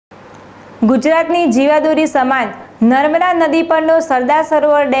ગુજરાતની જીવાદોરી સમાન નર્મદા નદી પરનો સરદાર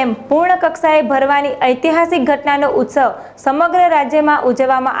સરોવર ડેમ પૂર્ણ કક્ષાએ ભરવાની ઐતિહાસિક ઘટનાનો ઉત્સવ સમગ્ર રાજ્યમાં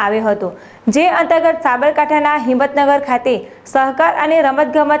ઉજવવામાં આવ્યો હતો, જે અંતર્ગત સાબરકાંઠાના હિંમતનગર ખાતે સહકાર અને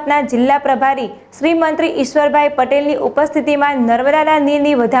રમતગમતના જિલ્લા પ્રભારી શ્રી મંત્રી ઈશ્વરભાઈ પટેલની ઉપસ્થિતિમાં નર્મદાના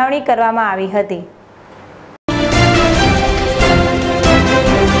નીરની વધામણી કરવામાં આવી હતી।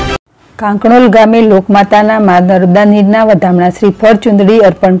 કાંકણોલ ગામે લોકમાતાના મા નર્મદા નીરના વધામણા શ્રીફળ ચુંદડી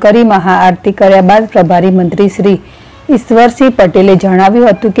અર્પણ કરી મહાઆરતી કર્યા બાદ પ્રભારી મંત્રી શ્રી ઈશ્વરસિંહ પટેલે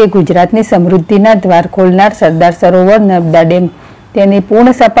જણાવ્યું હતું કે ગુજરાતની સમૃદ્ધિના દ્વાર ખોલનાર સરદાર સરોવર નર્મદા ડેમ તેની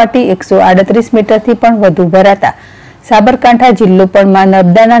પૂર્ણ સપાટી 138 મીટરથી પણ વધુ ભરાતા સાબરકાંઠા જિલ્લો પણ મા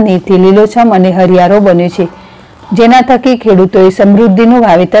નર્મદાના નીરથી લીલોછમ અને હરિયાળો બન્યો છે, જેના થકી ખેડૂતોએ સમૃદ્ધિનું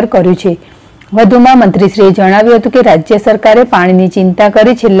વાવેતર કર્યું છે। વધુમાં મંત્રીશ્રીએ જણાવ્યું હતું કે રાજ્ય સરકારે પાણીની ચિંતા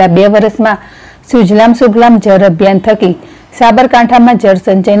કરી છેલ્લા 2 વર્ષમાં સુજલામ સુફલામ જળ અભિયાન થકી સાબરકાંઠામાં જળ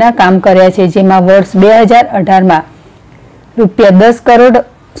સંચયના કામ કર્યા છે, જેમાં વર્ષ 2018માં રૂપિયા 10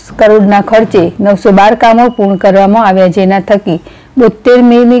 કરોડના ખર્ચે 912 કામો પૂર્ણ કરવામાં આવ્યા, જેના થકી 72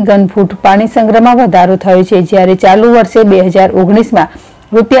 મિલી ઘન ફૂટ પાણી સંગ્રહમાં વધારો થયો છે, જ્યારે ચાલુ વર્ષે 2019માં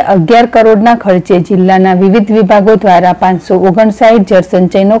રૂપિયા 11 કરોડના ખર્ચે જિલ્લાના વિવિધ વિભાગો દ્વારા 559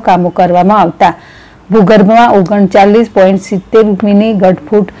 જળસંચયનો કામો કરવામાં આવતા ભૂગર્ભમાં 39.70 મિલી ઘન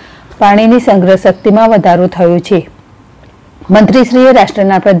ફૂટ પાણીની સંગ્રહ શક્તિમાં વધારો થયો છે। મંત્રીશ્રીએ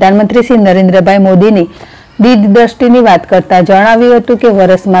રાષ્ટ્રના પ્રધાનમંત્રી શ્રી નરેન્દ્રભાઈ મોદીની દીર્ઘદ્રષ્ટિની વાત કરતા જણાવ્યું હતું કે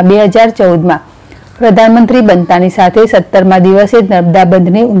વર્ષમાં 2014માં પ્રધાનમંત્રી બનતાની સાથે 17મા દિવસે નર્મદા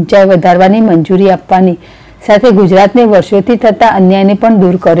બંધની ઊંચાઈ વધારવાની મંજૂરી આપવાની સાથે ગુજરાતને વર્ષોથી થતા અન્યાયને પણ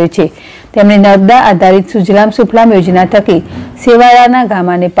દૂર કર્યો છે। તેમણે નર્મદા આધારિત સુજલામ સુફલામ યોજના થકી સેવાળાના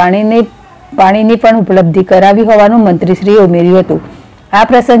ગામને પાણીની પણ ઉપલબ્ધિ કરાવી હોવાનું મંત્રીશ્રીએ ઉમેર્યું હતું। આ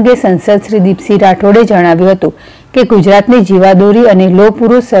પ્રસંગે સંસદ શ્રી દીપસિંહ રાઠોડે જણાવ્યું હતું કે ગુજરાતની જીવાદોરી અને લોહ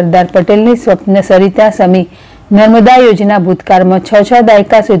પુરુષ સરદાર પટેલની સ્વપ્ન સરિતા સમી નર્મદા યોજના ભૂતકાળમાં 6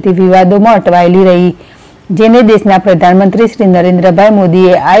 દાયકા સુધી વિવાદોમાં અટવાયેલી રહી, જેને દેશના પ્રધાનમંત્રી શ્રી નરેન્દ્રભાઈ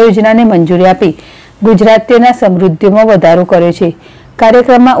મોદીએ આ યોજનાને મંજૂરી આપી ગુજરાતીઓના સમૃદ્ધિમાં વધારો કર્યો છે।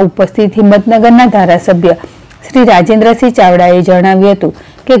 કાર્યક્રમમાં ઉપસ્થિત હિંમતનગરના ધારાસભ્ય શ્રી રાજેન્દ્રસિંહ ચાવડાએ જણાવ્યું હતું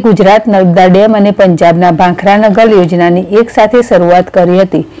કે ગુજરાત નર્મદા ડેમ અને પંજાબના ભાંખરાનગર યોજનાની એક સાથે શરૂઆત કરી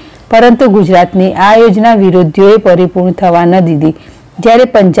હતી, પરંતુ ગુજરાતની આ યોજના વિરોધીઓએ પરિપૂર્ણ થવા ન દીધી, જ્યારે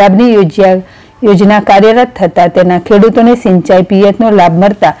પંજાબની યોજના કાર્યરત થતા તેના ખેડૂતોને સિંચાઈ પિયતનો લાભ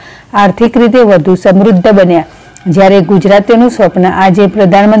મળતા આર્થિક રીતે વધુ સમૃદ્ધ બન્યા, જ્યારે ગુજરાતીઓનું સ્વપ્ન આજે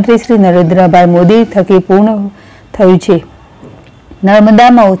પ્રધાનમંત્રી શ્રી નરેન્દ્રભાઈ મોદી થકી પૂર્ણ થયું છે।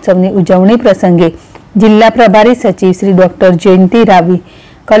 નર્મદા મહોત્સવની ઉજવણી પ્રસંગે જિલ્લા પ્રભારી સચિવ શ્રી ડોક્ટર જયંતિ રાવી,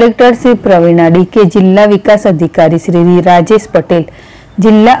 કલેક્ટર શ્રી પ્રવીણા ડીકે, જિલ્લા વિકાસ અધિકારી શ્રી રાજેશ પટેલ,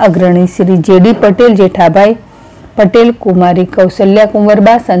 જિલ્લા અગ્રણી શ્રી જેડી પટેલ, જેઠાભાઈ પટેલ, કુમારી કૌશલ્યા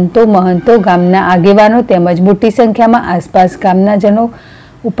કુંવરબા, સંતો મહંતો, ગામના આગેવાનો તેમજ મોટી સંખ્યામાં આસપાસ ગામના જનો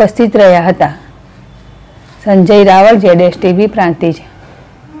ઉપસ્થિત રહ્યા હતા। સંજય રાવળ, ZSTV પ્રાંતિજ।